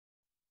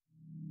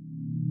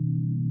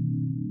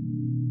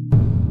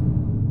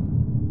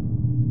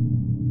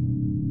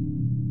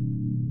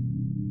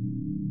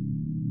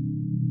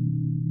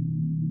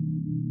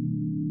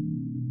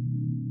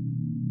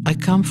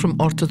come from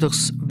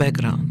Orthodox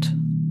background.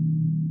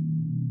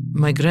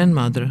 My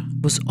grandmother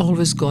was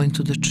always going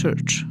to the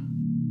church.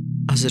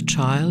 As a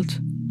child,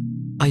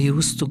 I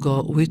used to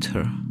go with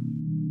her.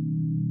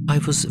 I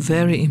was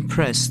very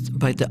impressed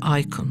by the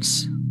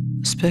icons,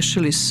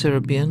 especially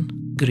Serbian,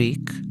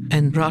 Greek,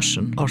 and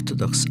Russian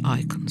Orthodox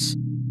icons.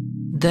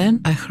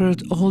 Then I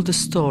heard all the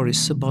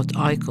stories about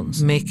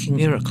icons making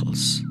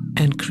miracles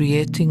and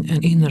creating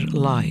an inner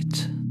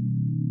light.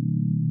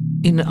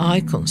 In the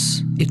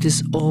icons, it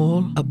is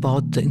all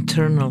about the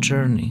internal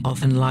journey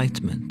of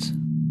enlightenment.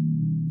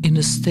 In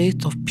a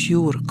state of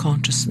pure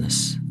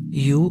consciousness,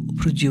 you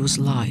produce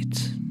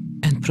light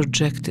and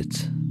project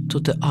it to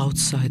the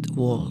outside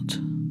world.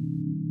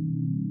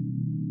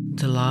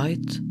 The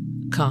light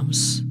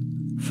comes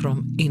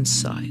from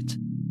inside.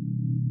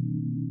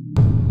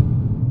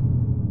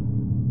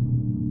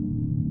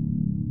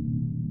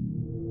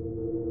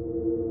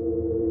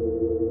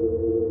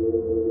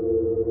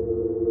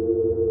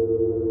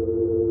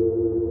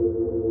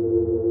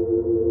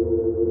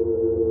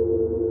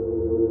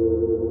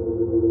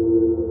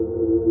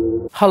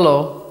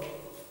 Hello,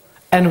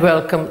 and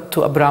welcome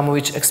to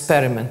Abramovic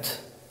experiment.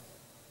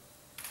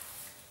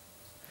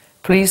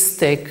 Please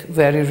take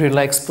very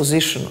relaxed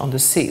position on the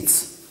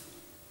seats.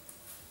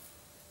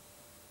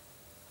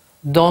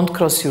 Don't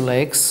cross your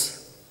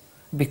legs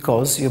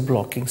because you're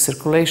blocking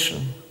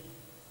circulation.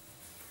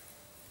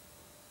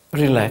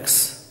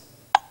 Relax.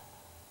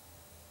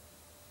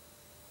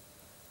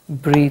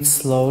 Breathe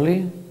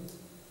slowly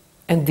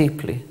and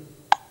deeply.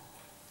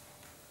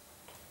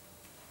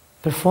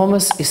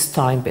 Performance is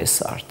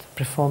time-based art.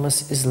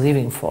 Performance is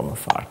living form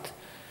of art.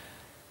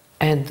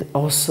 And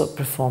also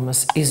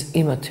performance is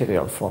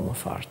immaterial form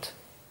of art.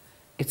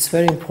 It's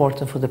very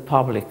important for the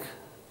public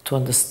to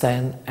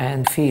understand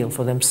and feel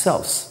for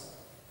themselves.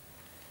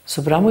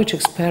 So Abramovic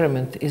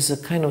experiment is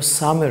a kind of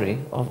summary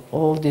of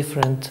all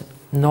different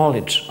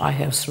knowledge I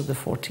have through the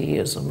 40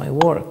 years of my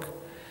work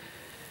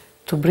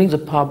to bring the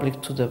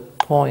public to the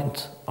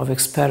point of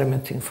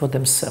experimenting for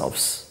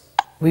themselves.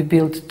 We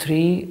built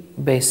 3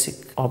 basic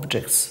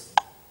objects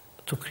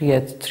to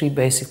create 3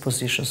 basic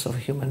positions of a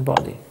human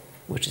body,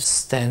 which is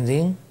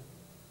standing,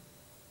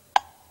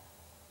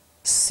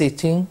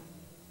 sitting,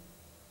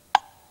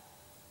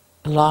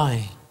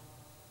 lying.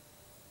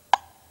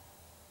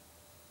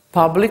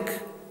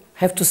 Public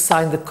have to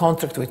sign the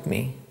contract with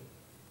me.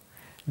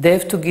 They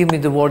have to give me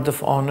the word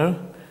of honor.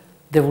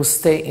 They will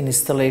stay in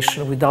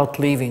installation without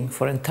leaving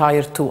for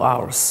entire 2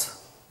 hours.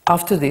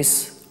 After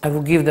this, I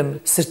will give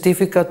them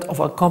certificate of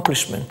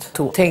accomplishment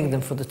to thank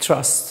them for the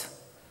trust.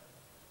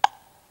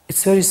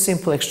 It's very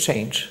simple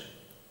exchange.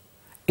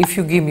 If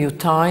you give me your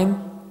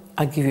time,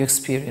 I give you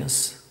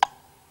experience.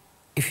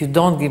 If you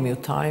don't give me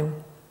your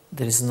time,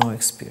 there is no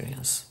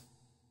experience.